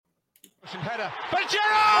Header. But Gerrard!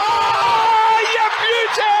 Oh, you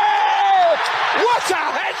beauty! What a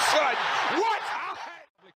head, son! What a head!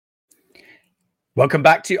 Welcome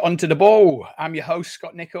back to Onto the Ball. I'm your host,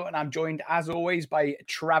 Scott Nichol, and I'm joined, as always, by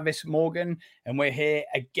Travis Morgan. And we're here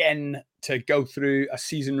again to go through a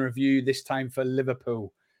season review, this time for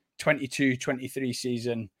Liverpool 22-23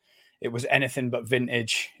 season. It was anything but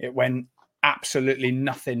vintage. It went absolutely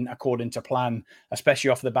nothing according to plan, especially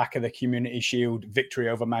off the back of the Community Shield victory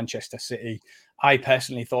over Manchester City. I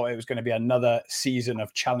personally thought it was going to be another season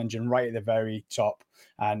of challenging right at the very top,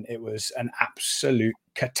 and it was an absolute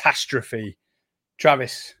catastrophe.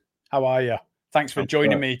 Travis, how are you? Thanks for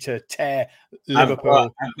joining me to tear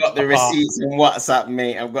Liverpool. I've got the apart. receipts in WhatsApp,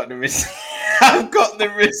 mate. I've got the receipts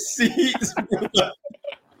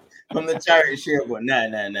from the Charity Shield. But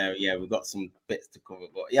no. Yeah, we've got some bits to cover.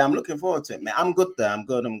 But yeah, I'm looking forward to it, mate. I'm good though. I'm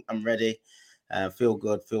good. I'm ready. Feel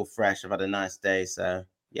good. Feel fresh. I've had a nice day. So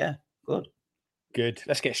yeah, good. Good.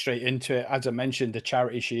 Let's get straight into it. As I mentioned, the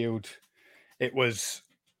Charity Shield, it was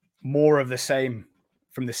more of the same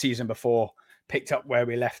from the season before. Picked up where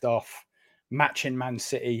we left off, matching Man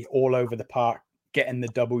City all over the park, getting the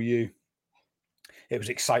W. It was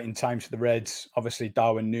exciting times for the Reds. Obviously,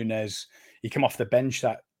 Darwin Núñez, he came off the bench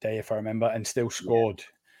that day, if I remember, and still scored.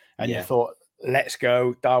 Yeah. And you thought, let's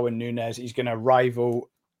go, Darwin Núñez. He's going to rival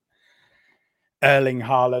Erling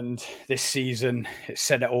Haaland this season. It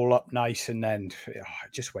set it all up nice, and then it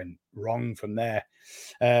just went wrong from there.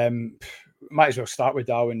 Might as well start with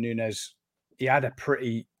Darwin Núñez. He had a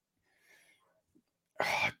pretty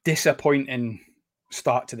disappointing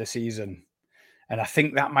start to the season, and I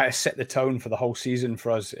think that might have set the tone for the whole season for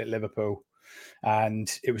us at Liverpool.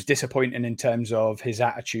 And it was disappointing in terms of his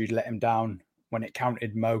attitude, let him down when it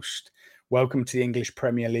counted most. Welcome to the English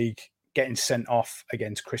Premier League, getting sent off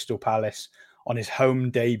against Crystal Palace on his home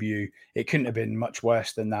debut. It couldn't have been much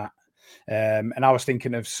worse than that. And I was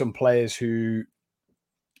thinking of some players who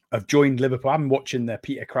have joined Liverpool. I'm watching the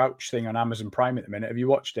Peter Crouch thing on Amazon Prime at the minute. Have you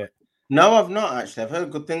watched it? No, I've not actually. I've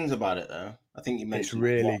heard good things about it though. I think you mentioned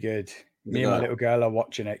it's really good. Me and my little girl are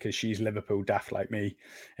watching it because she's Liverpool daft like me,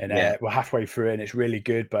 and we're halfway through it, and it's really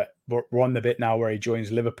good. But we're on the bit now where he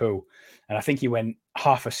joins Liverpool, and I think he went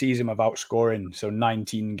half a season without scoring, so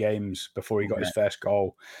 19 games before he got his first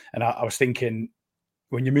goal. And I was thinking,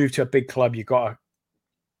 when you move to a big club, you got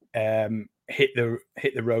to hit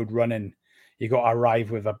the road running. You got to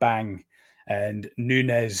arrive with a bang. And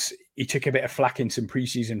Núñez, he took a bit of flack in some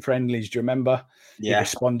preseason friendlies. Do you remember? Yeah. He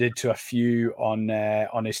responded to a few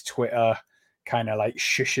on his Twitter, kind of like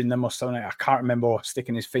shushing them or something. I can't remember, or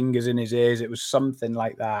sticking his fingers in his ears. It was something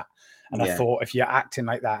like that. And I thought, if you're acting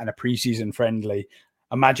like that in a preseason friendly,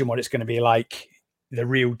 imagine what it's going to be like, the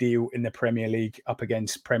real deal in the Premier League, up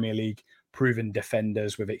against Premier League proven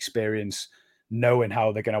defenders with experience, knowing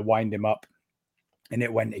how they're going to wind him up. And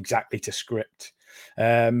it went exactly to script.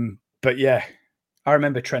 But yeah, I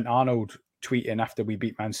remember Trent Arnold tweeting after we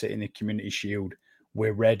beat Man City in the Community Shield,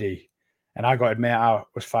 "We're ready." And I got to admit, I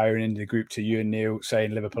was firing into the group to you and Neil saying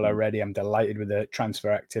Liverpool are ready. I'm delighted with the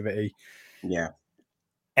transfer activity. Yeah.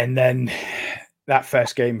 And then that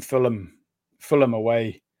first game, Fulham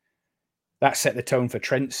away, that set the tone for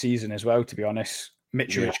Trent's season as well, to be honest.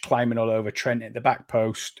 Mitrovic climbing all over Trent at the back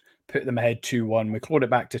post, put them ahead 2-1. We clawed it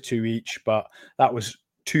back to 2 each, but that was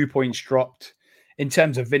 2 points dropped in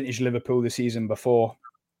terms of vintage Liverpool the season before,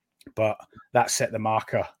 but that set the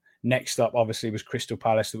marker. Next up, obviously, was Crystal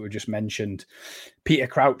Palace that we just mentioned. Peter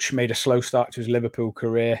Crouch made a slow start to his Liverpool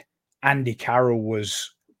career. Andy Carroll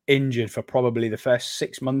was injured for probably the first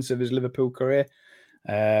 6 months of his Liverpool career.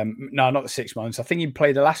 No, not the 6 months. I think he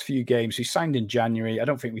played the last few games. He signed in January. I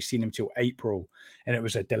don't think we've seen him till April, and it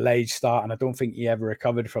was a delayed start, and I don't think he ever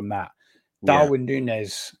recovered from that. Darwin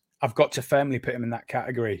Núñez, I've got to firmly put him in that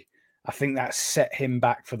category. I think that set him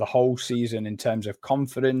back for the whole season in terms of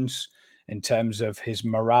confidence, in terms of his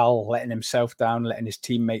morale, letting himself down, letting his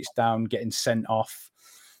teammates down, getting sent off.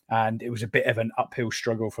 And it was a bit of an uphill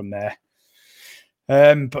struggle from there.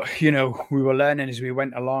 But, you know, we were learning as we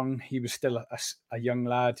went along. He was still a young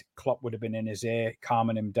lad. Klopp would have been in his ear,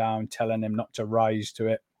 calming him down, telling him not to rise to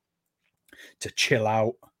it, to chill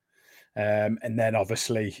out. And then,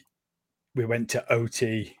 obviously, we went to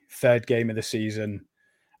OT, third game of the season.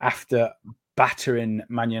 After battering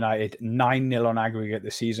Man United 9-0 on aggregate the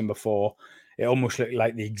season before, it almost looked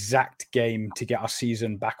like the exact game to get our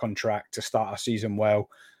season back on track, to start our season well.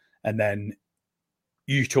 And then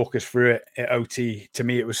you talk us through it at OT. To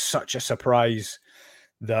me, it was such a surprise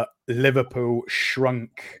that Liverpool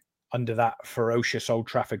shrunk under that ferocious Old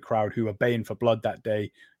Trafford crowd who were baying for blood that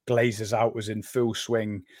day. Glazers out was in full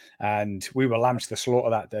swing, and we were lambs to the slaughter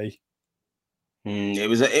that day.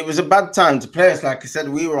 It was a bad time to play us. Like I said,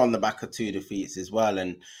 we were on the back of 2 defeats as well,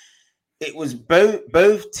 and it was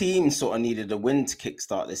both teams sort of needed a win to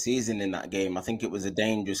kickstart the season in that game. I think it was a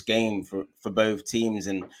dangerous game for both teams,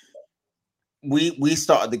 and we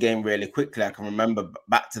started the game really quickly. I can remember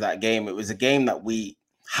back to that game. It was a game that we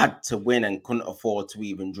had to win and couldn't afford to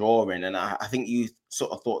even draw in. And I think you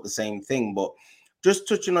sort of thought the same thing. But just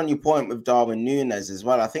touching on your point with Darwin Núñez as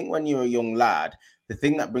well, I think when you're a young lad, the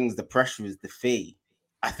thing that brings the pressure is the fee.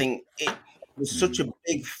 I think it was such a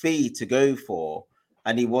big fee to go for.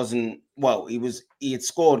 And he wasn't, well, he had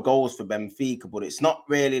scored goals for Benfica, but it's not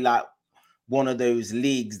really like one of those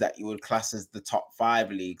leagues that you would class as the top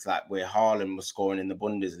 5 leagues, like where Haaland was scoring in the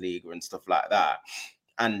Bundesliga and stuff like that.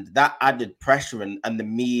 And that added pressure and the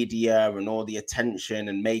media and all the attention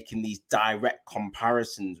and making these direct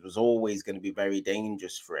comparisons was always going to be very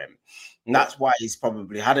dangerous for him. And that's why he's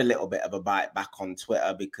probably had a little bit of a bite back on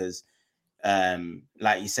Twitter because,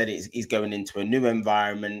 like you said, he's going into a new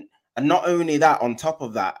environment. And not only that, on top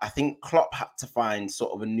of that, I think Klopp had to find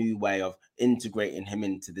sort of a new way of integrating him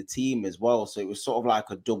into the team as well. So it was sort of like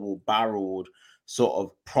a double-barreled sort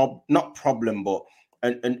of not problem, but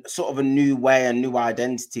a sort of a new way, a new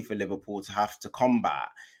identity for Liverpool to have to combat.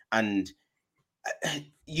 And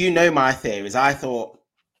you know my theories. I thought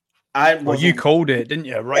well, you called it, didn't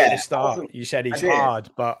you? Right at the start. You said he's hard,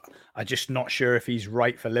 but I'm just not sure if he's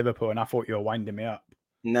right for Liverpool. And I thought you were winding me up.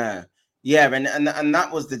 No. Yeah, and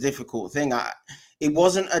that was the difficult thing. It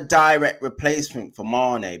wasn't a direct replacement for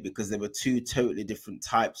Mane because there were 2 totally different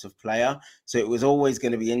types of player. So it was always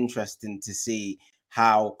going to be interesting to see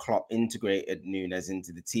how Klopp integrated Núñez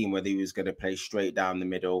into the team, whether he was going to play straight down the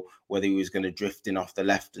middle, whether he was going to drift in off the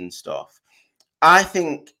left and stuff. I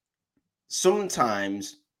think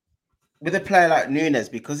sometimes with a player like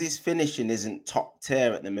Núñez, because his finishing isn't top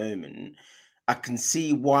tier at the moment, I can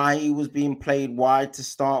see why he was being played wide to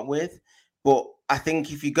start with. But I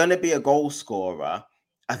think if you're going to be a goal scorer,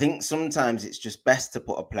 I think sometimes it's just best to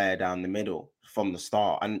put a player down the middle from the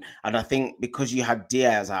start. And I think because you had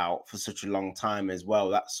Diaz out for such a long time as well,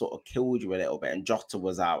 that sort of killed you a little bit. And Jota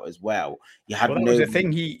was out as well. You had that was the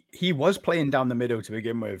thing. He was playing down the middle to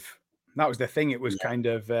begin with. That was the thing. It was kind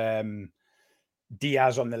of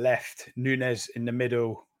Diaz on the left, Núñez in the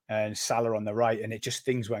middle, and Salah on the right. And it just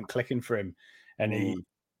things weren't clicking for him. And he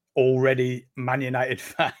already Man United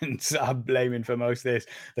fans are blaming for most of this.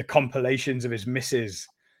 The compilations of his misses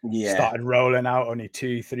started rolling out only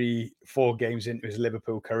 2, 3, 4 games into his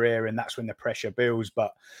Liverpool career, and that's when the pressure builds.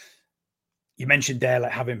 But you mentioned there,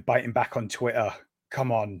 like biting back on Twitter.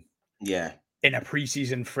 Come on, in a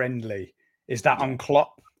preseason friendly, is that on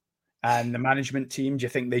Klopp and the management team? Do you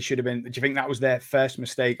think they should have been? Do you think that was their first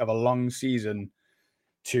mistake of a long season?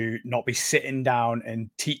 To not be sitting down and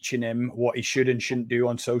teaching him what he should and shouldn't do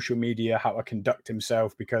on social media, how to conduct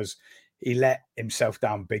himself, because he let himself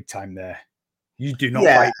down big time there. You do not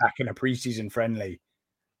fight back in a preseason friendly.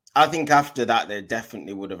 I think after that, they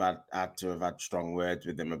definitely would have had to have had strong words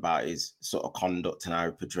with him about his sort of conduct and how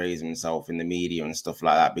he portrays himself in the media and stuff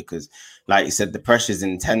like that. Because, like you said, the pressure's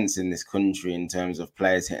intense in this country in terms of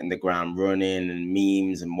players hitting the ground running and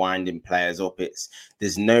memes and winding players up.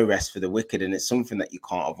 There's no rest for the wicked, and it's something that you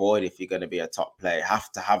can't avoid if you're going to be a top player. You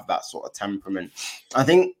have to have that sort of temperament. I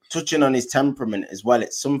think touching on his temperament as well,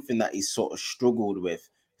 it's something that he's sort of struggled with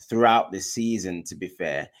throughout this season, to be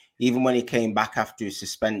fair. Even when he came back after his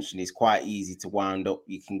suspension, he's quite easy to wind up.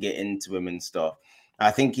 You can get into him and stuff.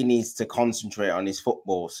 I think he needs to concentrate on his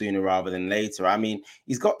football sooner rather than later. I mean,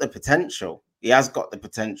 he's got the potential. He has got the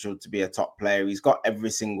potential to be a top player. He's got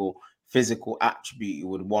every single physical attribute you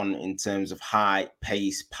would want in terms of height,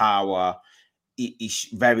 pace, power. He's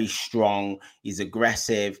very strong. He's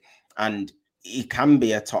aggressive, and he can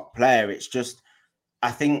be a top player. It's just,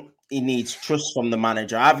 I think he needs trust from the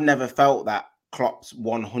manager. I've never felt that Klopp's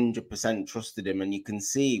 100% trusted him, and you can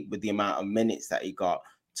see with the amount of minutes that he got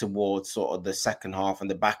towards sort of the second half and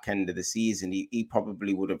the back end of the season, he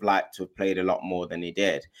probably would have liked to have played a lot more than he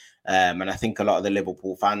did. And I think a lot of the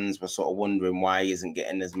Liverpool fans were sort of wondering why he isn't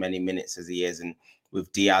getting as many minutes as he is. And with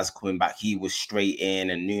Diaz coming back, he was straight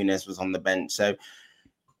in, and Núñez was on the bench. So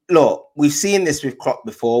look, we've seen this with Klopp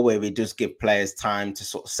before, where he does give players time to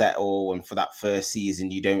sort of settle, and for that first season,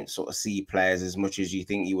 you don't sort of see players as much as you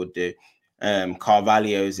think you would do.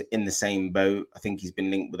 Carvalho's in the same boat. I think he's been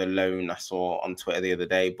linked with a loan, I saw on Twitter the other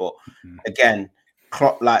day. But again,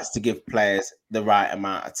 Klopp likes to give players the right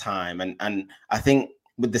amount of time. And I think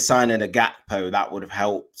with the signing of Gakpo, that would have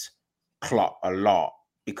helped Klopp a lot,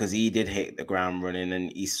 because he did hit the ground running,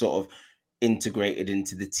 and he sort of integrated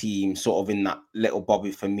into the team, sort of in that little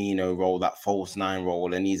Bobby Firmino role, that false nine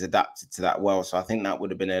role, and he's adapted to that well. So I think that would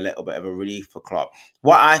have been a little bit of a relief for Klopp.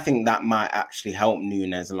 What I think that might actually help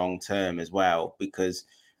Núñez long term as well, because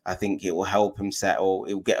I think it will help him settle.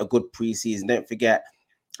 He'll get a good preseason. Don't forget,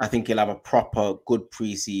 I think he'll have a proper good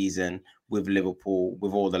preseason with Liverpool,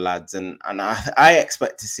 with all the lads, and I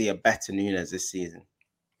expect to see a better Núñez this season.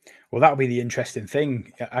 Well, that'll be the interesting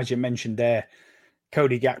thing, as you mentioned there.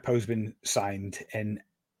 Cody Gakpo's been signed, and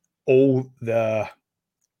all the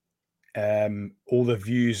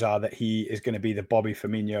views are that he is going to be the Bobby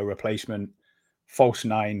Firmino replacement, false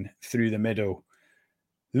nine through the middle.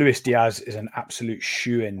 Luis Diaz is an absolute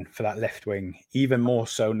shoo-in for that left wing, even more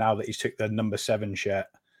so now that he's took the number 7 shirt,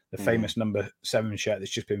 the famous number 7 shirt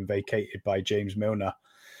that's just been vacated by James Milner.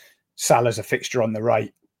 Salah's a fixture on the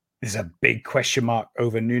right. There's a big question mark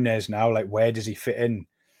over Núñez now. Like, where does he fit in?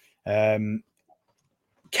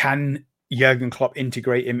 Can Jurgen Klopp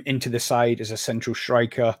integrate him into the side as a central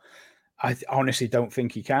striker? I honestly don't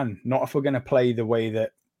think he can. Not if we're going to play the way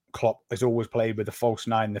that Klopp has always played with the false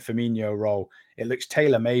nine, the Firmino role. It looks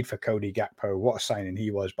tailor-made for Cody Gakpo. What a signing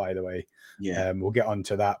he was, by the way. Yeah. We'll get on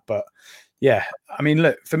to that. But yeah, I mean,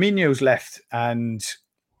 look, Firmino's left, and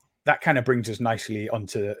that kind of brings us nicely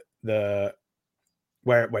onto the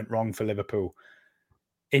where it went wrong for Liverpool.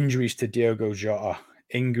 Injuries to Diogo Jota,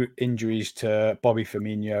 injuries to Bobby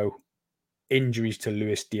Firmino, injuries to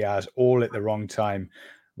Luis Diaz, all at the wrong time.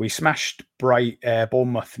 We smashed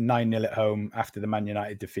Bournemouth 9-0 at home after the Man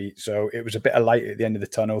United defeat. So it was a bit of light at the end of the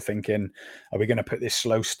tunnel, thinking, are we going to put this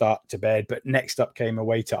slow start to bed? But next up came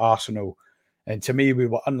away to Arsenal. And to me, we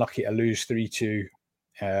were unlucky to lose 3-2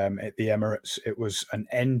 at the Emirates. It was an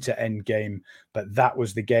end-to-end game. But that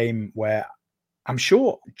was the game where I'm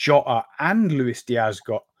sure Jota and Luis Diaz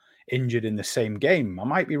got injured in the same game. I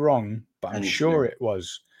might be wrong, but I'm sure it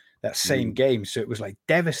was that same game. So it was like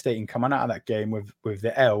devastating coming out of that game with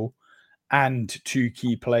the L and 2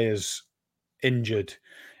 key players injured.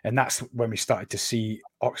 And that's when we started to see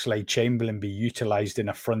Oxlade-Chamberlain be utilised in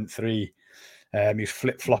a front 3. He was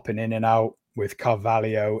flip-flopping in and out with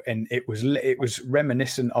Carvalho. And it was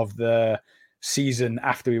reminiscent of the season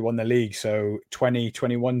after we won the league. So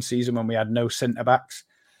 2021 season when we had no centre-backs.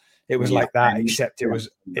 It was like that, except it was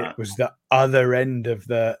the other end of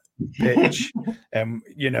the pitch.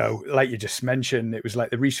 You know, like you just mentioned, it was like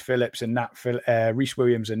the Reece Williams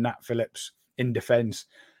and Nat Phillips in defence.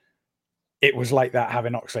 It was like that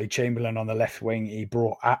having Oxlade-Chamberlain on the left wing. He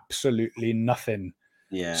brought absolutely nothing.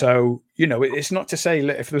 Yeah. So, you know, it's not to say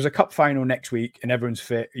if there's a cup final next week and everyone's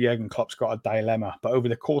fit, Jurgen Klopp's got a dilemma. But over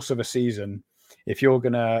the course of a season, if you're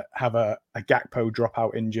going to have a Gakpo drop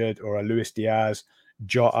out injured or a Luis Diaz,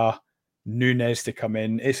 Jota, Núñez to come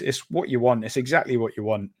in, it's what you want. It's exactly what you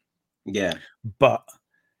want. Yeah. But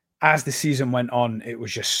as the season went on, it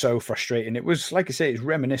was just so frustrating. It was, like I say, it's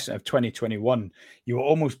reminiscent of 2021. You were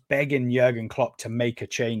almost begging Jurgen Klopp to make a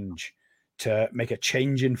change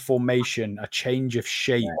in formation, a change of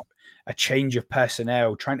shape, a change of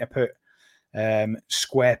personnel, trying to put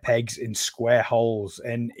square pegs in square holes.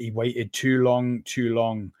 And he waited too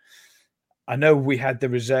long. I know we had the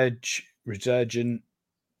resurgent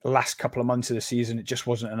last couple of months of the season. It just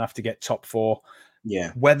wasn't enough to get top 4.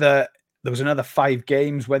 Yeah. Whether there was another 5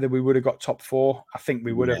 games, whether we would have got top 4, I think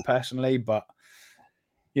we would have personally. But,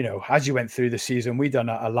 you know, as you went through the season, we done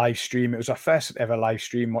a live stream. It was our first ever live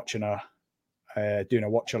stream watching doing a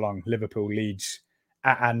watch along Liverpool Leeds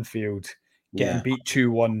at Anfield. Getting beat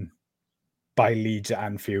 2-1 by Leeds at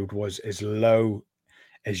Anfield was as low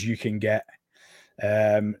as you can get.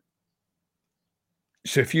 So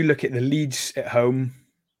if you look at the Leeds at home,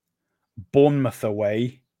 Bournemouth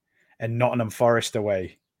away, and Nottingham Forest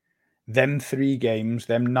away, them 3 games,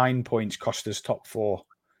 them 9 points cost us top 4.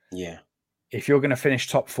 Yeah. If you're going to finish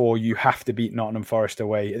top 4, you have to beat Nottingham Forest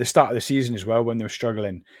away. At the start of the season as well, when they were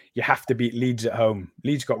struggling, you have to beat Leeds at home.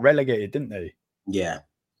 Leeds got relegated, didn't they? Yeah.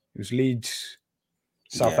 It was Leeds,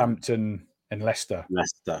 Southampton, and Leicester.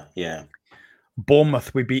 Yeah.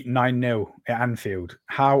 Bournemouth, we beat 9-0 at Anfield.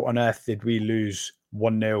 How on earth did we lose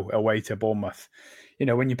 1-0 away to Bournemouth? You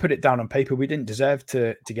know, when you put it down on paper, we didn't deserve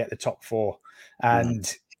to get the top 4.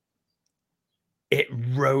 And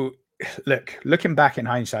looking back in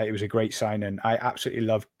hindsight, it was a great signing. I absolutely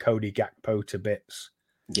love Cody Gakpo to bits.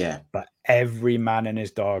 Yeah. But every man and his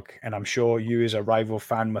dog, and I'm sure you as a rival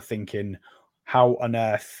fan were thinking, how on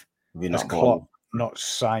earth has Klopp not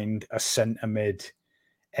signed a centre mid?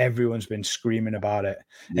 Everyone's been screaming about it.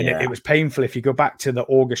 And it was painful. If you go back to the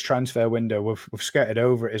August transfer window, we've skirted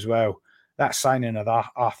over it as well. That signing of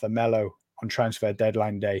Arthur Melo on transfer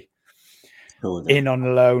deadline day. in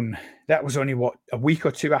on loan. That was only, a week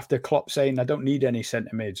or two after Klopp saying, I don't need any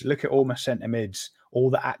centre mids. Look at all my centre mids, all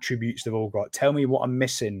the attributes they've all got. Tell me what I'm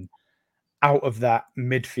missing out of that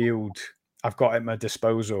midfield I've got at my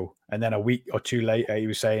disposal. And then a week or two later, he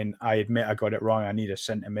was saying, I admit I got it wrong. I need a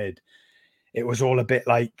centre mid. It was all a bit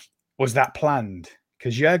like, was that planned?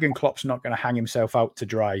 Because Jurgen Klopp's not going to hang himself out to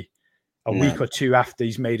dry a week or two after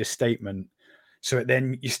he's made a statement. So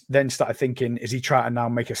you then started thinking, is he trying to now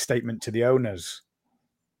make a statement to the owners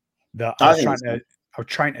that I was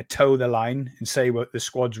trying to toe the line and say, well, the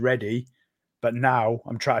squad's ready, but now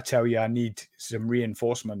I'm trying to tell you I need some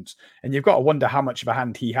reinforcements. And you've got to wonder how much of a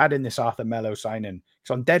hand he had in this Arthur Melo signing.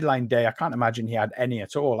 Because on deadline day, I can't imagine he had any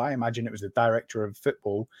at all. I imagine it was the director of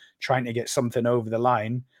football trying to get something over the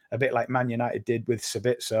line, a bit like Man United did with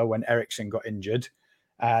Sabitzer when Eriksen got injured.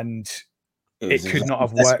 And it could not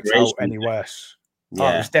have worked out any worse. Yeah.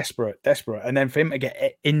 Oh, it was desperate. And then for him to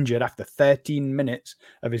get injured after 13 minutes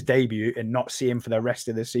of his debut and not see him for the rest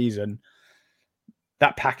of the season,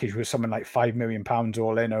 that package was something like £5 million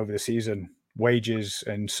all in over the season, wages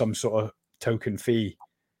and some sort of token fee.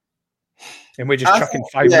 And we're just chucking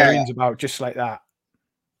 5 million about just like that.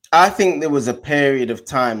 I think there was a period of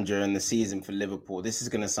time during the season for Liverpool. This is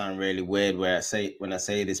going to sound really weird when I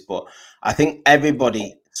say this, but I think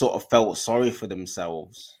everybody sort of felt sorry for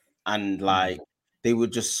themselves, and like they were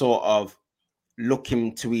just sort of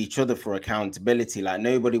looking to each other for accountability. Like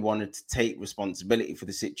nobody wanted to take responsibility for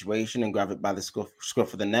the situation and grab it by the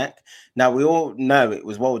scruff of the neck. Now we all know it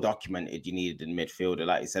was well documented. You needed a midfielder,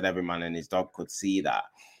 like you said. Every man and his dog could see that,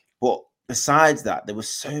 but besides that, there were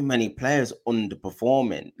so many players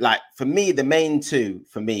underperforming. Like for me, the main two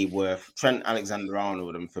for me were Trent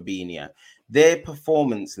Alexander-Arnold and Fabinho. Their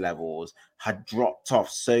performance levels had dropped off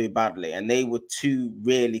so badly, and they were two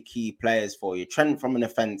really key players for you. Trent from an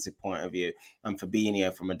offensive point of view, and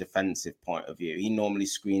Fabinho from a defensive point of view. He normally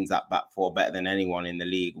screens that back four better than anyone in the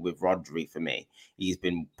league with Rodri for me. He's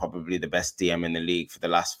been probably the best DM in the league for the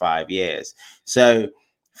last 5 years. So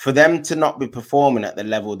for them to not be performing at the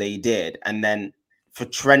level they did, and then for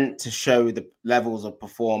Trent to show the levels of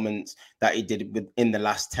performance that he did within the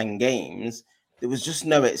last 10 games, there was just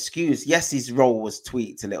no excuse. Yes, his role was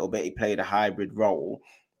tweaked a little bit. He played a hybrid role,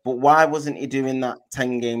 but why wasn't he doing that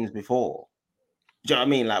 10 games before? Do you know what I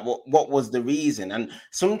mean? Like, what was the reason? And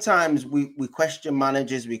sometimes we question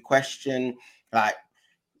managers, we question like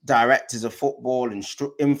directors of football and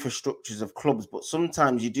infrastructures of clubs, but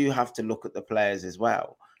sometimes you do have to look at the players as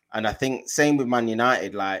well. And I think same with Man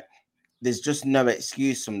United, like there's just no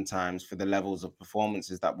excuse sometimes for the levels of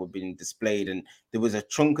performances that were being displayed. And there was a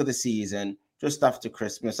chunk of the season just after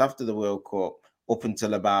Christmas, after the World Cup, up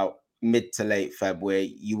until about mid to late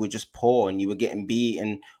February, you were just poor and you were getting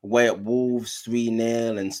beaten away at Wolves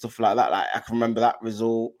 3-0 and stuff like that. Like I can remember that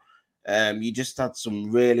result. You just had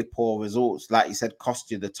some really poor results, like you said,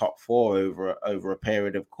 cost you the top four over a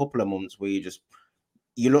period of a couple of months where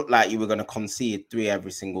you looked like you were going to concede 3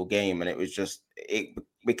 every single game, and it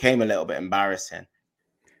became a little bit embarrassing.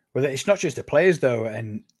 Well, it's not just the players though,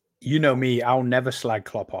 and you know me, I'll never slag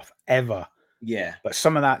Klopp off ever. Yeah, but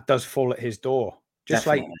some of that does fall at his door. Just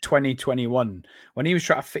Definitely. Like 2021, when he was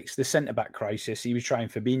trying to fix the centre-back crisis, he was trying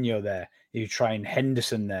Fabinho there, he was trying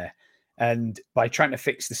Henderson there. And by trying to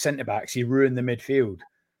fix the centre-backs, he ruined the midfield.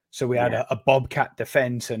 So we had a bobcat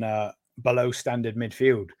defence and a below-standard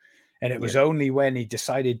midfield. And it was only when he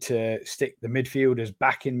decided to stick the midfielders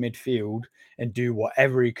back in midfield and do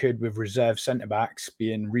whatever he could with reserve centre-backs,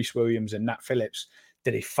 being Reece Williams and Nat Phillips,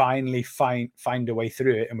 did he finally find a way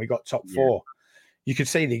through it, and we got top four. You could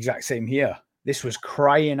say the exact same here. This was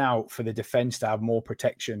crying out for the defence to have more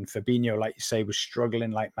protection. Fabinho, like you say, was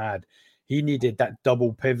struggling like mad. He needed that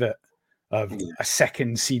double pivot of a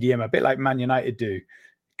second CDM, a bit like Man United do.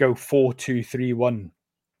 Go 4-2-3-1.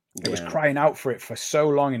 It was crying out for it for so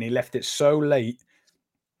long, and he left it so late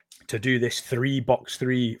to do this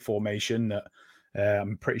 3-box-3 formation that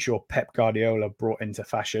I'm pretty sure Pep Guardiola brought into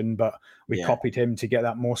fashion, but we copied him to get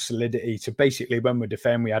that more solidity. So basically, when we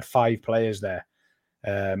defend, we had 5 players there,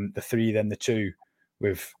 the 3, then the 2,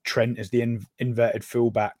 with Trent as the inverted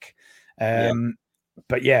fullback.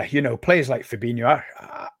 But yeah, you know, players like Fabinho,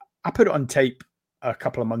 I put it on tape a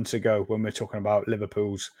couple of months ago when we were talking about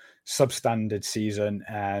Liverpool's substandard season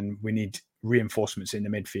and we need reinforcements in the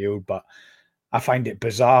midfield, but I find it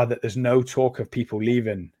bizarre that there's no talk of people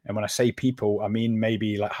leaving. And when I say people, I mean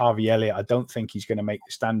maybe like Harvey Elliott. I don't think he's going to make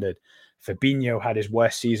the standard. Fabinho had his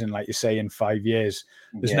worst season, like you say, in 5 years.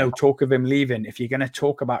 There's no talk of him leaving. If you're going to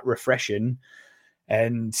talk about refreshing,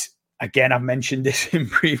 and again, I've mentioned this in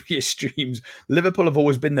previous streams, Liverpool have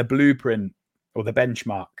always been the blueprint or the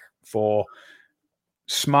benchmark for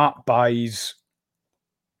smart buys,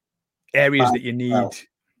 areas that you need.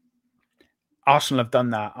 Arsenal have done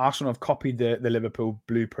that. Arsenal have copied the Liverpool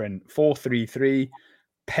blueprint. 4-3-3,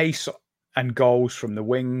 pace and goals from the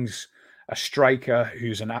wings, a striker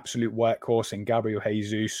who's an absolute workhorse in Gabriel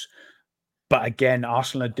Jesus. But again,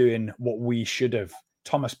 Arsenal are doing what we should have.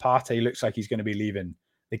 Thomas Partey looks like he's going to be leaving.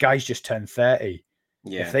 The guy's just turned 30.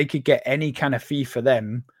 Yeah. If they could get any kind of fee for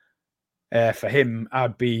them, for him,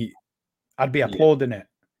 I'd be applauding it.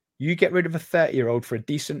 You get rid of a 30-year-old for a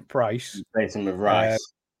decent price. Replace him with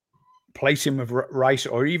Rice. Place him with Rice,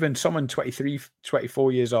 or even someone 23,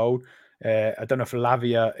 24 years old. I don't know if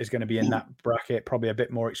Lavia is going to be in that bracket, probably a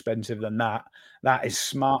bit more expensive than that. That is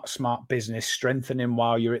smart business, strengthening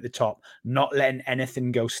while you're at the top, not letting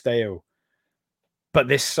anything go stale. But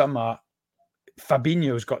this summer,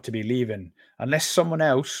 Fabinho's got to be leaving. Unless someone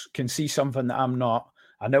else can see something that I'm not.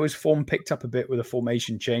 I know his form picked up a bit with a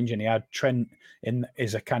formation change, and he had Trent in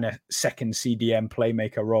as a kind of second CDM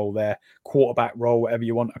playmaker role there, quarterback role, whatever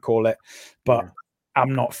you want to call it. But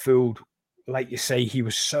I'm not fooled. Like you say, he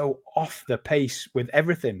was so off the pace with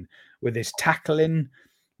everything, with his tackling,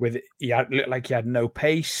 looked like he had no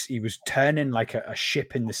pace. He was turning like a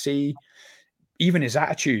ship in the sea. Even his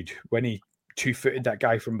attitude when he two-footed that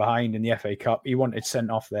guy from behind in the FA Cup, he wanted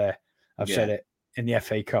sent off there. I've said it. In the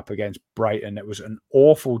FA Cup against Brighton, it was an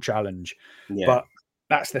awful challenge. Yeah. But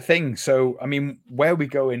that's the thing. So, I mean, where are we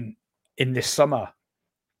going in this summer?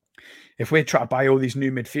 If we're trying to buy all these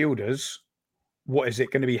new midfielders, what is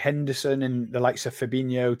it going to be? Henderson and the likes of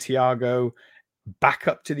Fabinho, Thiago, back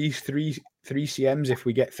up to these three CMs if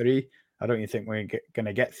we get three? I don't even think we're going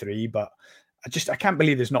to get three, but I can't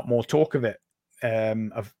believe there's not more talk of it.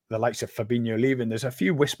 Of the likes of Fabinho leaving. There's a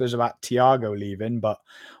few whispers about Thiago leaving, but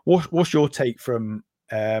what's your take from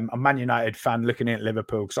a Man United fan looking at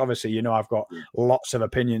Liverpool? Because obviously, I've got lots of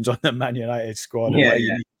opinions on the Man United squad and where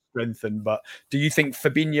you need to strengthen. But do you think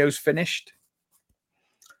Fabinho's finished?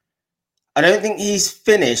 I don't think he's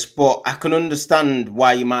finished, but I can understand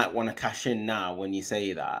why you might want to cash in now when you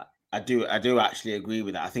say that. I do actually agree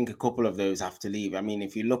with that. I think a couple of those have to leave. I mean,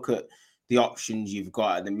 if you look at the options you've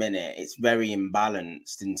got at the minute, it's very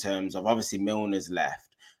imbalanced in terms of, obviously Milner's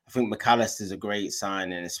left. I think McAllister's a great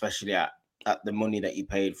signing, especially at the money that you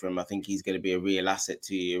paid for him. I think he's going to be a real asset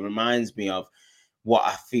to you. It reminds me of what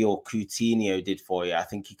I feel Coutinho did for you. I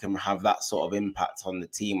think he can have that sort of impact on the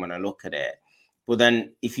team when I look at it. But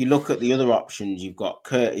then if you look at the other options, you've got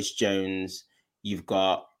Curtis Jones, you've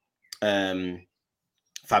got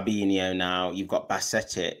Fabinho now, you've got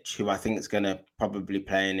Basetic, who I think is going to probably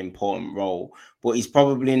play an important role, but he's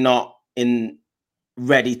probably not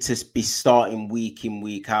ready to be starting week in,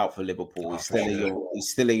 week out for Liverpool. He's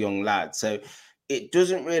still a young lad. So it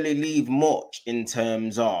doesn't really leave much in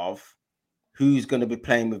terms of who's going to be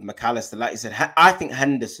playing with McAllister. Like you said, I think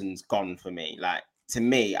Henderson's gone for me. Like, to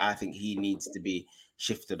me, I think he needs to be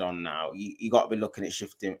shifted on now. You got to be looking at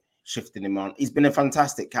shifting him on. He's been a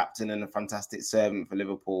fantastic captain and a fantastic servant for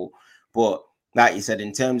Liverpool. But like you said,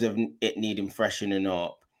 in terms of it needing freshening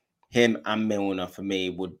up, him and Milner for me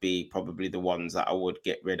would be probably the ones that I would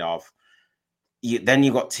get rid of. Then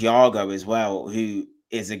you got Thiago as well, who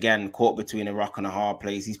is again caught between a rock and a hard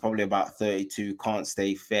place. He's probably about 32, can't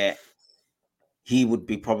stay fit. He would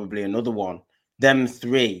be probably another one. Them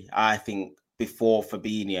three, I think, before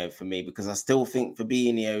Fabinho for me, because I still think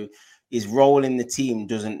Fabinho, his role in the team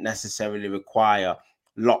doesn't necessarily require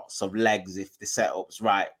lots of legs if the setup's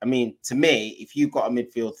right. I mean, to me, if you've got a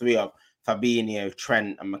midfield three of Fabinho,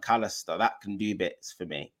 Trent and McAllister, that can do bits for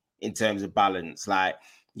me in terms of balance. Like,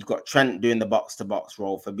 you've got Trent doing the box-to-box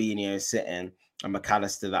role, Fabinho sitting, and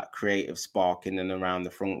McAllister that creative spark in and around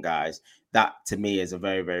the front guys. That, to me, is a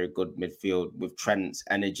very, very good midfield with Trent's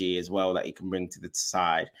energy as well that he can bring to the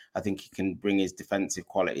side. I think he can bring his defensive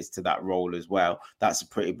qualities to that role as well. That's a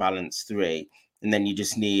pretty balanced three. And then you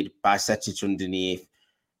just need Basetic underneath.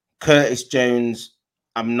 Curtis Jones,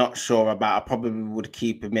 I'm not sure about. I probably would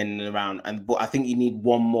keep him in and around. But I think you need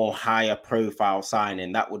one more higher profile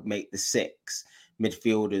signing. That would make the 6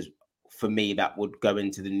 midfielders, for me, that would go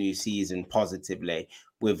into the new season positively,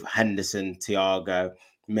 with Henderson, Thiago,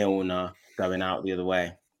 Milner going out the other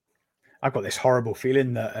way. I've got this horrible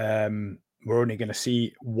feeling that we're only going to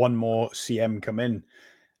see one more CM come in.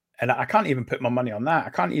 And I can't even put my money on that. I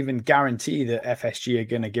can't even guarantee that FSG are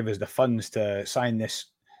going to give us the funds to sign this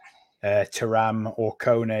Thuram or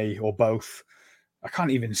Kone or both. I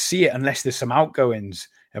can't even see it unless there's some outgoings.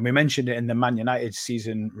 And we mentioned it in the Man United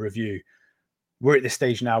season review. We're at the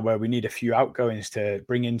stage now where we need a few outgoings to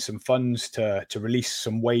bring in some funds to release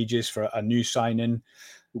some wages for a new signing.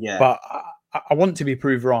 Yeah. But I want to be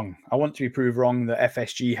proved wrong. I want to be proved wrong that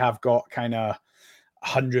FSG have got kind of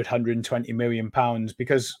 120 million pounds,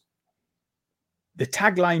 because the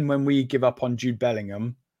tagline when we give up on Jude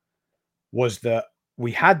Bellingham was that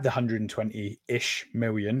we had the 120-ish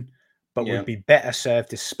million, but would be better served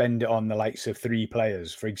to spend it on the likes of 3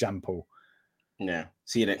 players, for example. Yeah.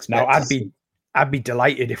 So you'd expect. Now, I'd be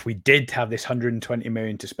delighted if we did have this 120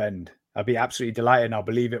 million to spend. I'd be absolutely delighted, and I'll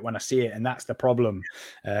believe it when I see it. And that's the problem.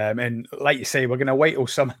 And like you say, we're going to wait all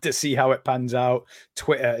summer to see how it pans out.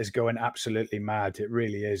 Twitter is going absolutely mad. It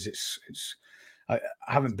really is. I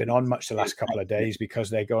haven't been on much the last couple of days because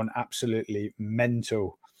they're going absolutely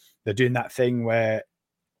mental. They're doing that thing where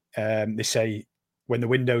they say when the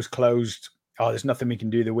window's closed, oh, there's nothing we can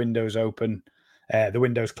do. The window's open. The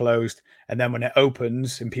window's closed. And then when it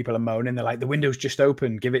opens and people are moaning, they're like, the window's just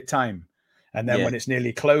open. Give it time. And then when it's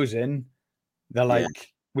nearly closing, they're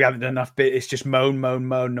like, we haven't done enough bit. It's just moan,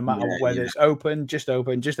 no matter whether it's open, just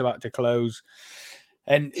about to close.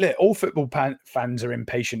 And look, all football fans are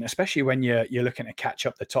impatient, especially when you're looking to catch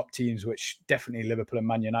up the top teams, which definitely Liverpool and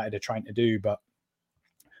Man United are trying to do. But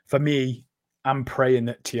for me, I'm praying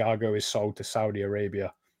that Thiago is sold to Saudi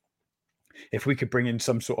Arabia. If we could bring in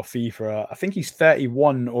some sort of fee for I think he's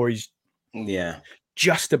 31 or he's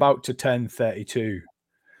just about to turn 32.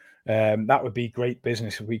 That would be great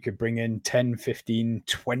business if we could bring in 10, 15,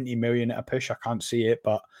 20 million at a push. I can't see it,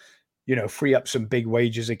 but, free up some big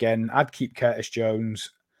wages again. I'd keep Curtis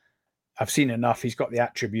Jones. I've seen enough. He's got the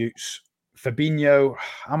attributes. Fabinho,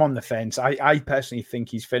 I'm on the fence. I personally think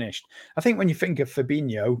he's finished. I think when you think of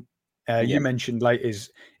Fabinho, you mentioned like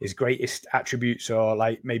his greatest attributes are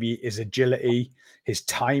like maybe his agility, his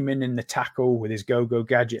timing in the tackle with his go-go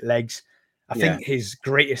gadget legs. I think his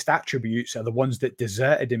greatest attributes are the ones that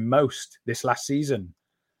deserted him most this last season.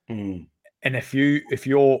 And if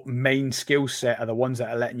your main skill set are the ones that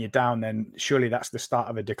are letting you down, then surely that's the start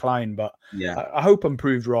of a decline. But I hope I'm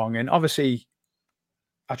proved wrong. And obviously,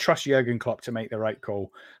 I trust Jurgen Klopp to make the right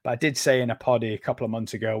call. But I did say in a poddy a couple of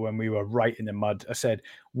months ago when we were right in the mud, I said,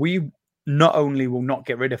 we not only will not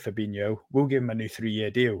get rid of Fabinho, we'll give him a new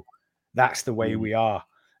 3-year deal. That's the way we are.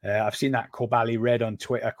 I've seen that Corbally Red on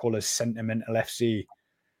Twitter call us Sentimental FC.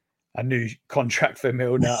 A new contract for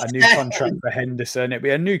Milner, a new contract for Henderson. It'll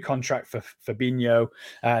be a new contract for Fabinho.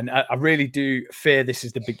 And I really do fear this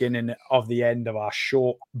is the beginning of the end of our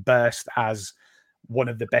short burst as one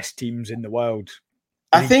of the best teams in the world.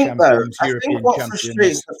 I think what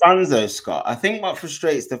frustrates the fans, though, Scott,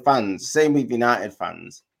 same with United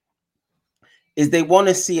fans, is they want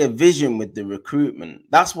to see a vision with the recruitment.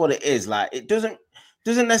 That's what it is. Like, it doesn't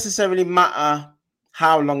necessarily matter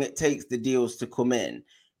how long it takes the deals to come in.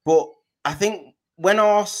 But I think when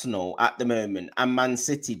Arsenal at the moment and Man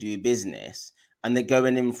City do business and they're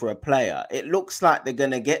going in for a player, it looks like they're going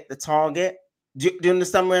to get the target. Do you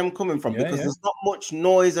understand where I'm coming from? Because there's not much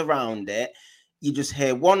noise around it. You just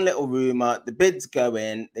hear one little rumor, the bids go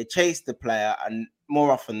in, they chase the player, and more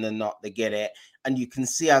often than not, they get it. And you can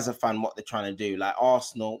see as a fan what they're trying to do. Like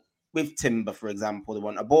Arsenal with Timber, for example, they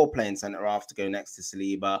want a ball playing centre half to go next to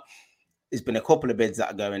Saliba. There's been a couple of bids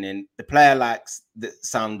that are going in. The player likes the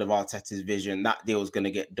sound of Arteta's vision. That deal's going to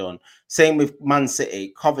get done. Same with Man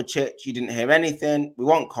City. Kovacic, you didn't hear anything. We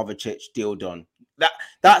want Kovacic, deal done.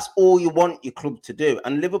 That's all you want your club to do.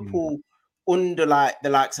 And Liverpool, under like the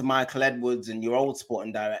likes of Michael Edwards and your old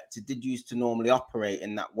sporting director, did used to normally operate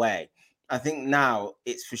in that way. I think now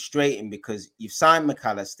it's frustrating because you've signed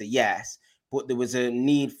McAllister, yes, but there was a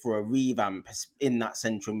need for a revamp in that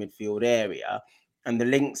central midfield area. And the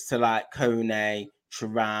links to like Kone,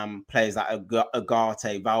 Thuram, players like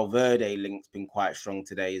Agate, Valverde link's been quite strong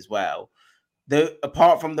today as well.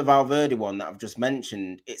 Apart from the Valverde one that I've just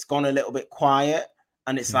mentioned, it's gone a little bit quiet.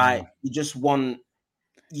 And it's like, you just want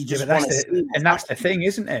to and that's the thing,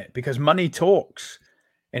 isn't it? Because money talks.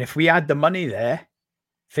 And if we had the money there,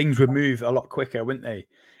 things would move a lot quicker, wouldn't they?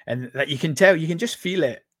 And that you can tell, you can just feel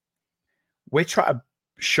it. We're trying to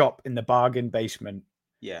shop in the bargain basement.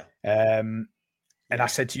 Yeah. And I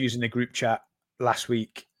said to you in the group chat last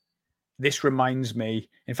week, this reminds me,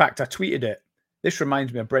 in fact, I tweeted it. This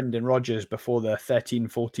reminds me of Brendan Rodgers before the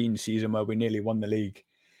 13-14 season where we nearly won the league.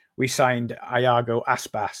 We signed Iago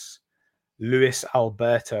Aspas, Luis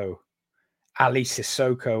Alberto, Ali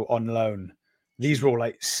Sissoko on loan. These were all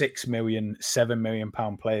like 6 million, 7 million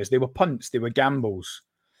pound players. They were punts, they were gambles.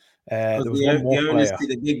 There was one more player. See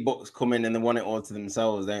the big bucks come in and they want it all to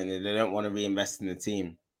themselves, don't they? They don't want to reinvest in the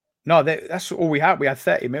team. No, that's all we had. We had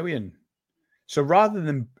 30 million. So rather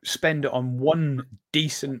than spend it on one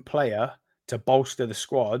decent player to bolster the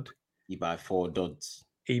squad, you buy 4 duds.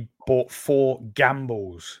 He bought 4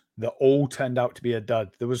 gambles that all turned out to be a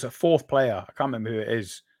dud. There was a 4th player. I can't remember who it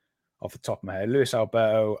is off the top of my head. Luis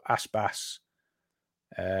Alberto, Aspas.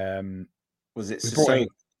 Was it we brought in, Sissoko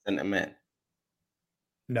sent him in?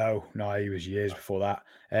 no, he was years before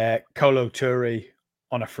that. Kolo Toure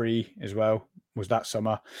on a free as well was that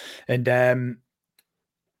summer, and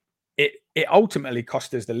it ultimately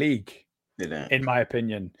cost us the league, Did it? in my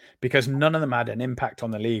opinion, because none of them had an impact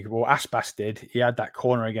on the league. Well, Aspas did. He had that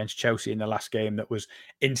corner against Chelsea in the last game that was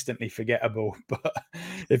instantly forgettable. But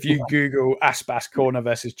if you Google Aspas corner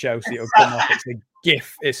versus Chelsea, it'll come up. It's a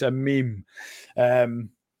GIF. It's a meme.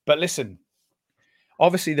 But listen,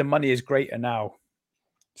 obviously the money is greater now.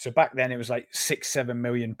 So back then it was like 6-7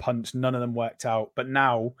 million punts. None of them worked out. But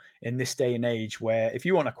now in this day and age where if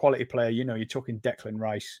you want a quality player, you're talking Declan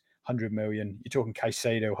Rice, 100 million. You're talking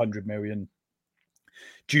Caicedo, 100 million.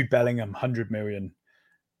 Jude Bellingham, 100 million.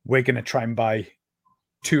 We're going to try and buy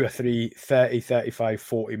 2 or 3, 30, 35,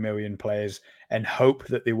 40 million players and hope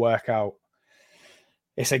that they work out.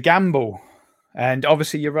 It's a gamble. And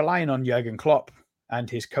obviously you're relying on Jurgen Klopp and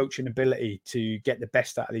his coaching ability to get the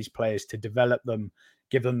best out of these players, to develop them,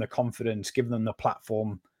 give them the confidence, give them the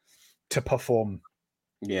platform to perform.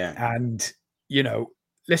 Yeah. And,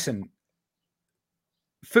 listen,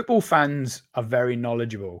 football fans are very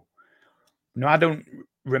knowledgeable. No, I don't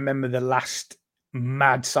remember the last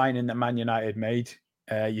mad signing that Man United made.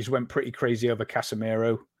 You just went pretty crazy over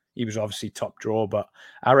Casemiro. He was obviously top draw, but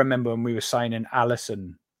I remember when we were signing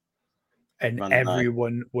Alisson and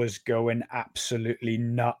everyone was going absolutely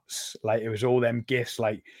nuts. Like it was all them gifts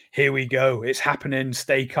like, here we go. It's happening.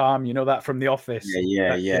 Stay calm. You know that from The Office.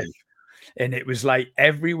 Yeah. GIF. And it was like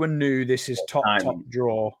everyone knew this is top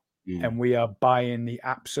draw. And we are buying the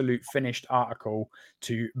absolute finished article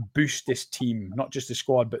to boost this team, not just the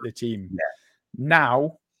squad, but the team. Yeah.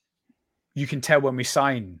 Now, you can tell when we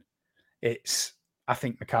sign, I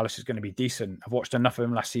think McAllister's is going to be decent. I've watched enough of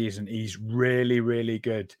him last season. He's really, really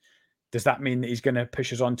good. Does that mean that he's going to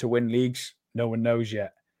push us on to win leagues? No one knows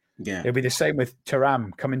yet. Yeah. It'll be the same with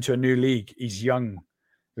Thuram coming to a new league. He's young.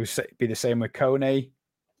 It'll be the same with Kone.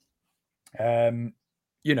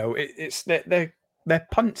 They're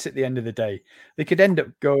punts at the end of the day. They could end up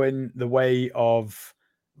going the way of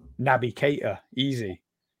Naby Keita, easy.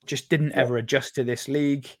 Just didn't ever adjust to this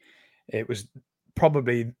league. It was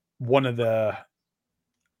probably one of the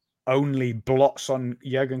only blots on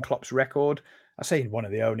Jurgen Klopp's record. I say one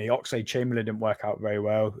of the only. Oxlade-Chamberlain didn't work out very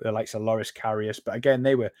well. The likes of Loris Karius. But again,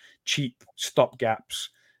 they were cheap stopgaps,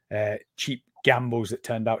 cheap gambles that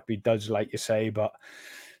turned out to be duds, like you say. But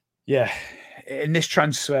yeah, in this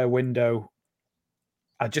transfer window,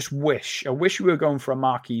 I wish we were going for a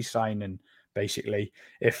marquee signing, basically.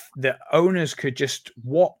 If the owners could just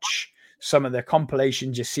watch some of the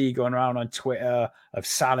compilations you see going around on Twitter of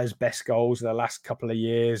Salah's best goals of the last couple of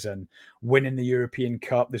years and winning the European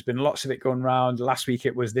Cup. There's been lots of it going around. Last week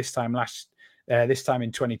it was this time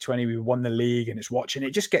in 2020, we won the league, and it's watching.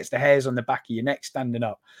 It just gets the hairs on the back of your neck standing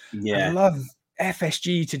up. Yeah. I love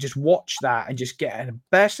FSG to just watch that and just get a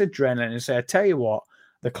burst of adrenaline and say, I tell you what,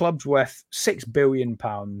 the club's worth £6 billion.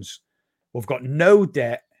 We've got no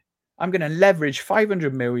debt. I'm going to leverage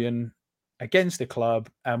 500 million against the club,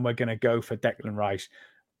 and we're going to go for Declan Rice.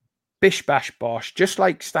 Bish, bash, bosh, just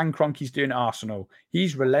like Stan Kroenke's doing at Arsenal.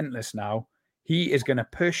 He's relentless now. He is going to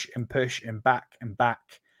push and back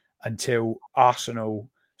until Arsenal,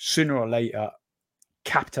 sooner or later,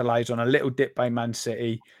 capitalise on a little dip by Man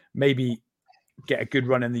City, maybe get a good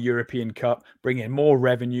run in the European Cup, bring in more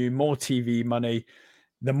revenue, more TV money.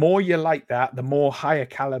 The more you like that, the more higher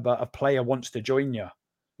caliber of player wants to join you.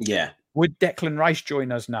 Yeah. Would Declan Rice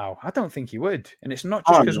join us now? I don't think he would. And it's not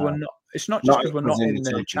just because we're not. It's not just because we're not in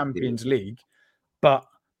the Champions League, but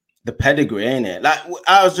the pedigree, ain't it? Like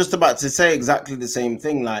I was just about to say exactly the same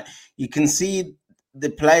thing. Like you can see the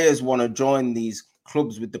players want to join these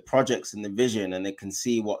clubs with the projects and the vision, and they can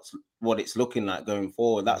see what it's looking like going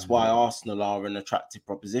forward. That's why Arsenal are an attractive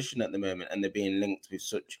proposition at the moment, and they're being linked with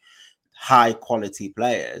such high quality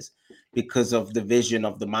players because of the vision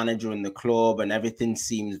of the manager and the club, and everything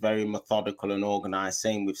seems very methodical and organized.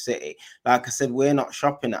 Same with City. Like I said, we're not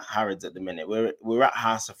shopping at Harrods at the minute. We're at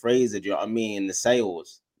House of Fraser, do you know what I mean? In the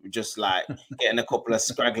sales. We're just like getting a couple of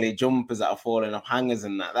scraggly jumpers that are falling off hangers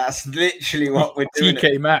and that. That's literally what we're doing.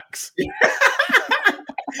 TK Maxx.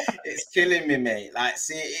 It's killing me, mate. Like,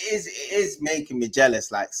 see, it is making me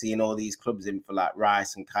jealous, like seeing all these clubs in for like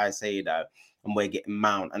Rice and Caicedo, and we're getting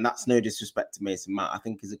Mount. And that's no disrespect to Mason Mount. I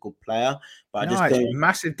think he's a good player, but I just don't.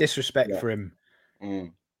 Massive disrespect for him.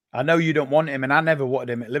 I know you don't want him, and I never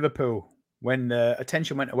wanted him at Liverpool. When the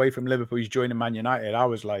attention went away from Liverpool, he's joining Man United. I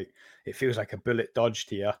was like, it feels like a bullet dodged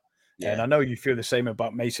here. Yeah. And I know you feel the same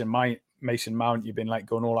about Mason Mount. You've been like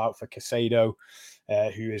going all out for Caicedo,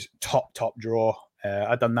 who is top draw.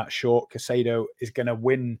 I done that short. Caicedo is going to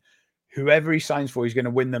win. Whoever he signs for, he's going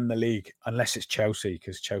to win them the league, unless it's Chelsea,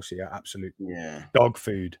 because Chelsea are absolute dog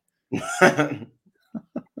food.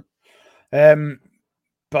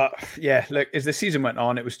 But yeah, look, as the season went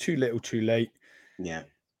on, it was too little, too late. Yeah.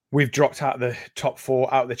 We've dropped out of the top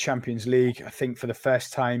 4, out of the Champions League, I think for the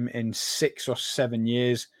first time in 6 or 7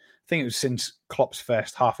 years. I think it was since Klopp's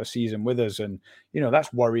first half a season with us. And,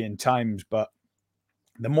 that's worrying times. But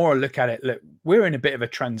the more I look at it, look, we're in a bit of a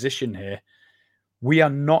transition here. We are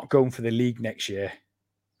not going for the league next year.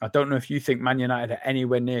 I don't know if you think Man United are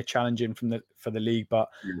anywhere near challenging for the league, but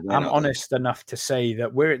I'm honest enough to say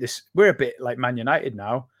that we're a bit like Man United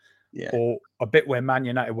now, or a bit where Man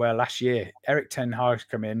United were last year. Eric Ten Hag's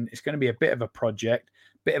come in. It's going to be a bit of a project,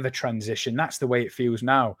 bit of a transition. That's the way it feels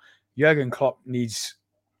now. Jurgen Klopp needs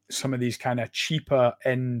some of these kind of cheaper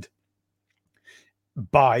end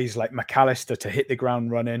buys like McAllister to hit the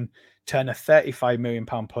ground running, turn a £35 million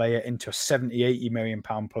player into a £70-80 million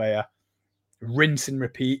player, rinse and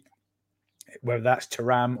repeat, whether that's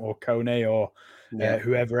Thuram or Kone or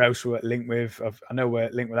whoever else we're linked with. I know we're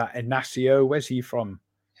linked with that. Inacio, where's he from?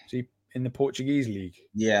 Is he in the Portuguese league?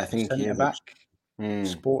 Yeah, I think he is. Back.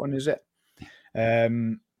 Sporting, is it?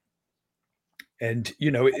 And,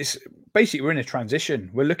 it's basically we're in a transition.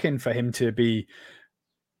 We're looking for him to be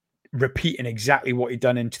repeating exactly what he'd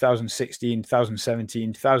done in 2016,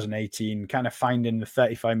 2017, 2018, kind of finding the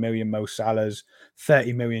 35 million Mo Salahs,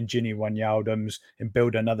 30 million Gini Wijnaldums and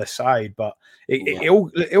build another side. But it all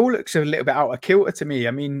looks a little bit out of kilter to me.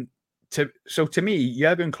 I mean, to me,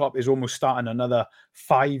 Jurgen Klopp is almost starting another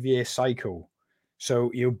 5-year cycle. So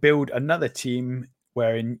you'll build another team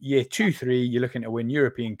where in year 2, 3, you're looking to win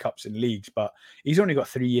European Cups and leagues, but he's only got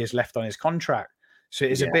 3 years left on his contract. So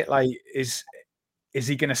it's a bit like, is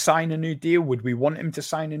he going to sign a new deal? Would we want him to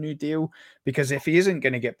sign a new deal? Because if he isn't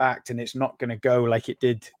going to get backed and it's not going to go like it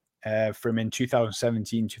did from in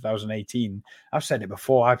 2017, 2018, I've said it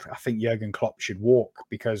before, I think Jurgen Klopp should walk,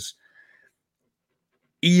 because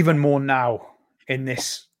even more now in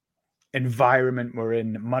this environment we're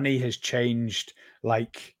in, money has changed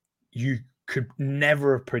like you could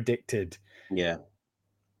never have predicted. Yeah.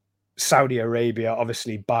 Saudi Arabia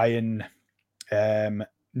obviously buying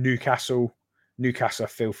Newcastle are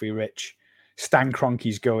filthy rich. Stan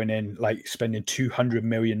Kroenke's going in, like spending 200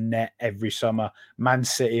 million net every summer. Man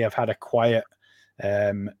City have had a quiet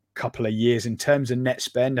couple of years in terms of net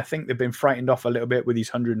spend. I think they've been frightened off a little bit with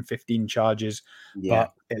these 115 charges,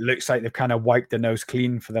 but it looks like they've kind of wiped their nose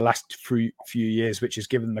clean for the last few years, which has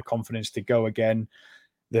given them the confidence to go again.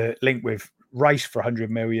 The link with Rice for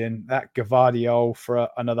 100 million, that Gvardiol for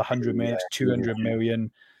another 100 million, that's 200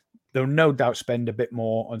 million. They'll no doubt spend a bit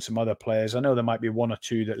more on some other players. I know there might be 1 or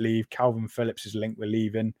 2 that leave. Calvin Phillips is linked with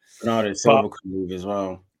leaving. Bernardo Silva can leave as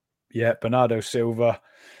well. Yeah, Bernardo Silva.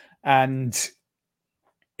 And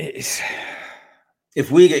it's...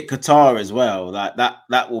 if we get Qatar as well, like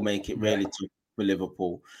that will make it really tough for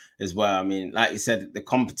Liverpool as well. I mean, like you said, the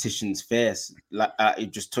competition's fierce. Like you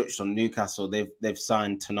just touched on Newcastle. They've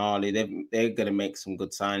signed Tonali. They're going to make some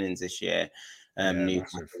good signings this year.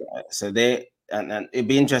 Newcastle. So and it'd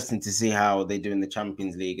be interesting to see how they do in the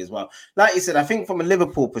Champions League as well. Like you said, I think from a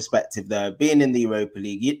Liverpool perspective, though, being in the Europa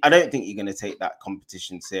League, I don't think you're going to take that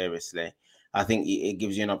competition seriously. I think it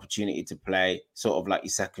gives you an opportunity to play sort of like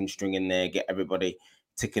your second string in there, get everybody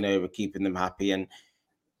ticking over, keeping them happy. And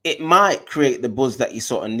it might create the buzz that you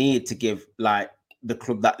sort of need to give like the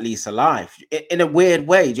club that lease a life in a weird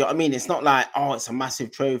way. Do you know what I mean? It's not like, oh, it's a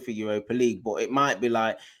massive trophy, Europa League, but it might be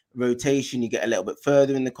like rotation. You get a little bit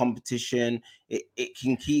further in the competition. It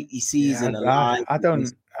can keep your season alive. I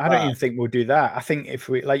don't even think we'll do that. I think if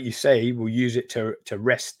we, like you say, we'll use it to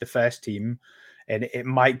rest the first team, and it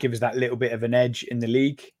might give us that little bit of an edge in the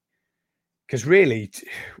league. Because really,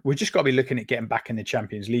 we've just got to be looking at getting back in the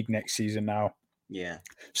Champions League next season now. Yeah.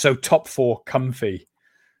 So top 4 comfy.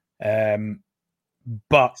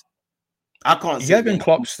 But I can't see Jurgen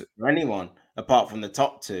Klopp's for anyone apart from the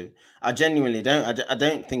top 2. I genuinely don't. I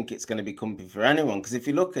don't think it's going to be comfy for anyone, because if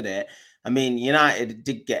you look at it, I mean, United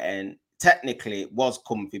did get in. Technically, it was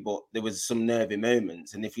comfy, but there was some nervy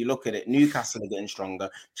moments. And if you look at it, Newcastle are getting stronger.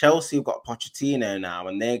 Chelsea have got Pochettino now,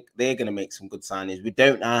 and they're going to make some good signings. We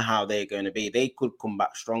don't know how they're going to be. They could come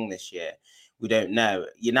back strong this year. We don't know.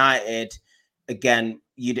 United, again,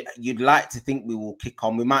 you'd like to think we will kick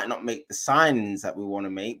on. We might not make the signings that we want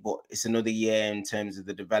to make, but it's another year in terms of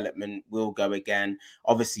the development. We'll go again.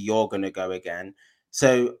 Obviously, you're going to go again.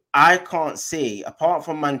 So I can't see, apart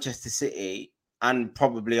from Manchester City and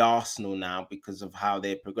probably Arsenal now because of how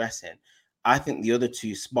they're progressing, I think the other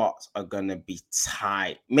two spots are going to be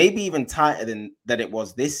tight, maybe even tighter than it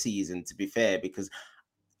was this season, to be fair, because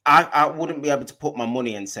I wouldn't be able to put my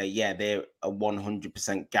money and say, yeah, they're a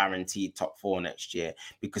 100% guaranteed top 4 next year,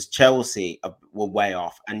 because Chelsea were way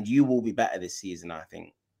off, and you will be better this season, I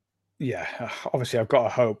think. Yeah, obviously I've got to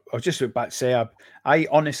hope. I was just about to say, I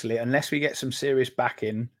honestly, unless we get some serious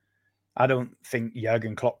backing, I don't think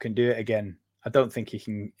Jurgen Klopp can do it again. I don't think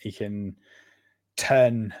he can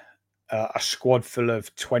turn a squad full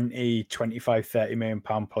of 20, 25, 30 million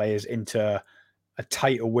pound players into a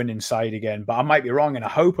title winning side again. But I might be wrong, and I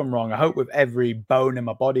hope I'm wrong. I hope with every bone in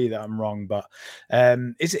my body that I'm wrong. But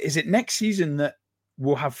is it next season that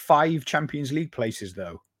we'll have 5 Champions League places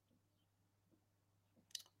though?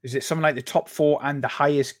 Is it something like the top 4 and the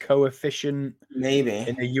highest coefficient Maybe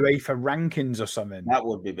in the UEFA rankings or something? that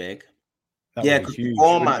would be big. That Yeah, would be because huge, the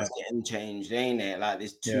format's wouldn't it? getting changed, ain't it? Like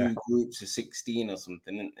there's 2 groups of 16 or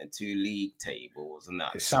something, isn't there? 2 league tables and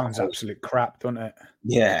that. It sounds absolute crap, doesn't it?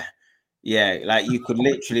 Yeah. Like you could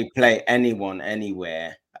literally play anyone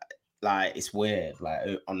anywhere. Like it's weird.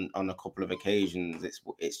 Like on a couple of occasions,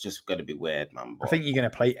 it's just going to be weird, man. I think you're going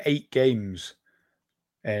to play 8 games,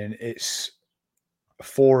 and it's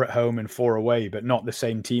 4 at home and 4 away, but not the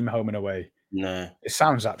same team home and away. No, it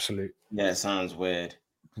sounds absolute. Yeah, it sounds weird.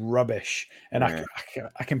 Rubbish. And I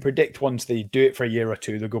can predict once they do it for a year or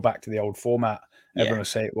two, they'll go back to the old format. Everyone will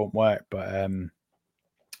say it won't work, but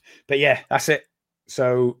yeah, that's it.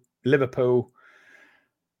 So Liverpool.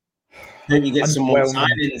 Hope you get some more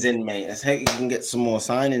signings in, mate. Let's hope you can get some more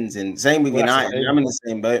signings in. Same with United. I'm in the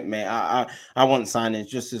same boat, mate. I want signings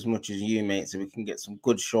just as much as you, mate, so we can get some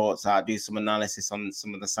good shorts out, do some analysis on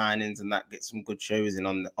some of the signings and that, get some good shows in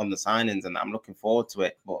on the signings, and I'm looking forward to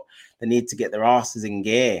it. But they need to get their asses in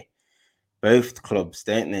gear. Both clubs,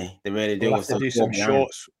 don't they? They really do. We'll have to do some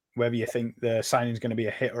shorts, whether you think the signing's going to be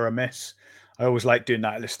a hit or a miss. I always like doing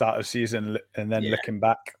that at the start of the season and then looking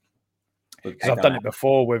back. Because I've done it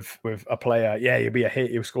before with a player. Yeah, he'll be a hit.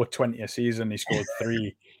 He'll score 20 a season. He scored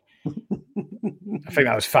 3. I think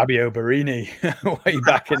that was Fabio Barini way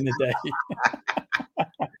back in the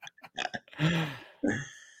day.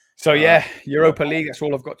 So yeah, Europa League, that's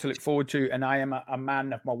all I've got to look forward to. And I am a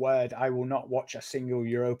man of my word. I will not watch a single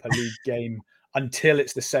Europa League game until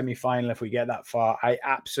it's the semi-final if we get that far. I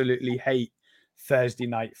absolutely hate Thursday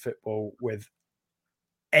night football with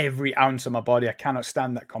every ounce of my body. I cannot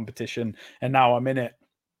stand that competition, and now I'm in it.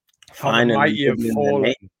 Finally in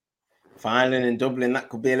Dublin, that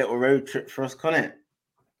could be a little road trip for us, couldn't it?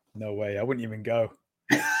 No way, I wouldn't even go.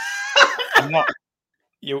 I'm not.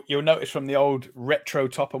 You'll notice from the old retro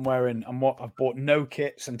top I'm wearing, I've bought no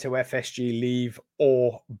kits until FSG leave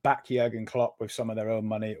or back Jurgen Klopp with some of their own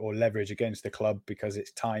money or leverage against the club, because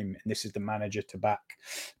it's time and this is the manager to back.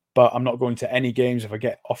 But I'm not going to any games if I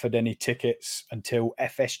get offered any tickets until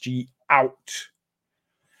FSG out.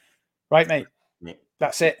 Right, mate? Yeah.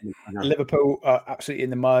 That's it. Yeah. Liverpool are absolutely in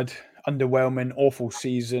the mud. Underwhelming, awful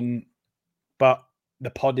season. But the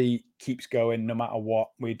poddy keeps going no matter what.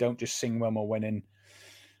 We don't just sing when we're winning.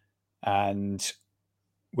 And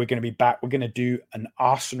we're going to be back. We're going to do an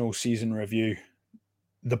Arsenal season review.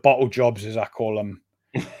 The bottle jobs, as I call them.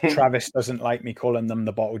 Travis doesn't like me calling them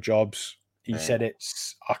the bottle jobs. He said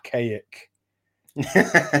it's archaic.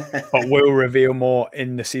 But we'll reveal more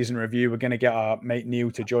in the season review. We're going to get our mate Neil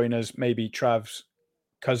to join us. Maybe Trav's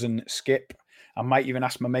cousin Skip. I might even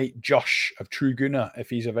ask my mate Josh of True Gunner if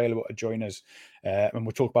he's available to join us. And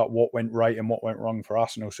we'll talk about what went right and what went wrong for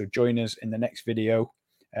Arsenal. So join us in the next video.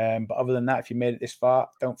 But other than that, if you made it this far,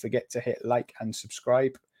 don't forget to hit like and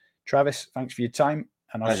subscribe. Travis, thanks for your time.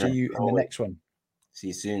 And I'll see you in the next one. See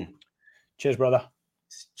you soon. Cheers, brother.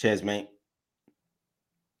 Cheers, mate.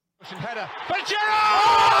 Header. But Gerrard!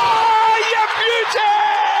 Oh, you beauty!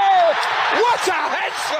 What a head!